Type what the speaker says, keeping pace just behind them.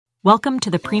Welcome to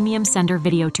the Premium Sender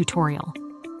video tutorial.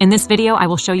 In this video, I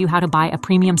will show you how to buy a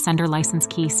Premium Sender license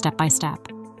key step by step.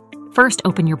 First,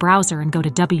 open your browser and go to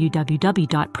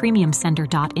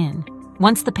www.premiumsender.in.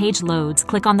 Once the page loads,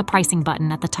 click on the pricing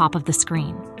button at the top of the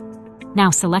screen.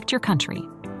 Now select your country.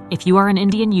 If you are an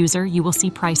Indian user, you will see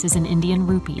prices in Indian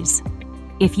rupees.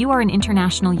 If you are an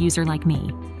international user like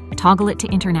me, toggle it to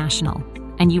international,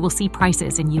 and you will see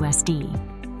prices in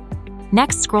USD.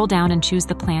 Next, scroll down and choose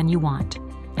the plan you want.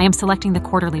 I am selecting the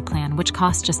quarterly plan, which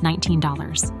costs just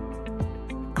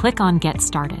 $19. Click on Get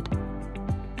Started.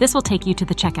 This will take you to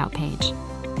the checkout page.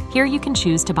 Here you can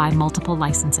choose to buy multiple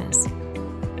licenses.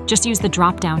 Just use the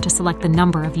drop-down to select the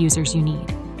number of users you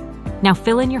need. Now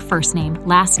fill in your first name,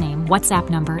 last name,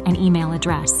 WhatsApp number, and email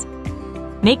address.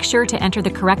 Make sure to enter the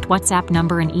correct WhatsApp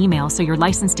number and email so your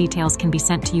license details can be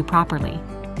sent to you properly.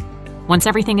 Once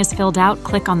everything is filled out,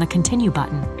 click on the Continue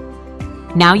button.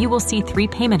 Now you will see 3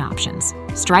 payment options: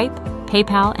 Stripe,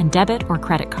 PayPal, and debit or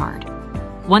credit card.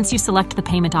 Once you select the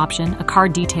payment option, a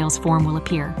card details form will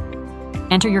appear.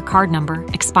 Enter your card number,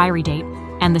 expiry date,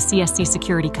 and the CSC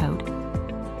security code.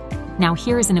 Now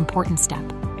here is an important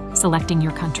step: selecting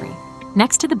your country.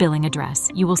 Next to the billing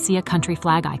address, you will see a country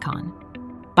flag icon.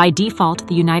 By default,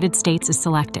 the United States is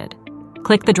selected.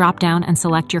 Click the drop-down and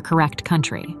select your correct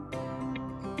country.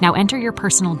 Now enter your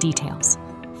personal details: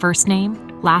 first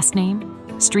name, last name,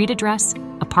 street address,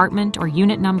 apartment or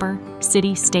unit number,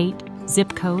 city, state,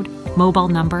 zip code, mobile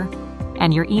number,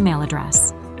 and your email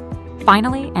address.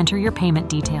 Finally, enter your payment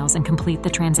details and complete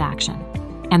the transaction.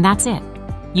 And that's it.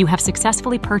 You have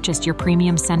successfully purchased your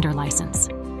Premium Sender license.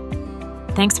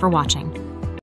 Thanks for watching.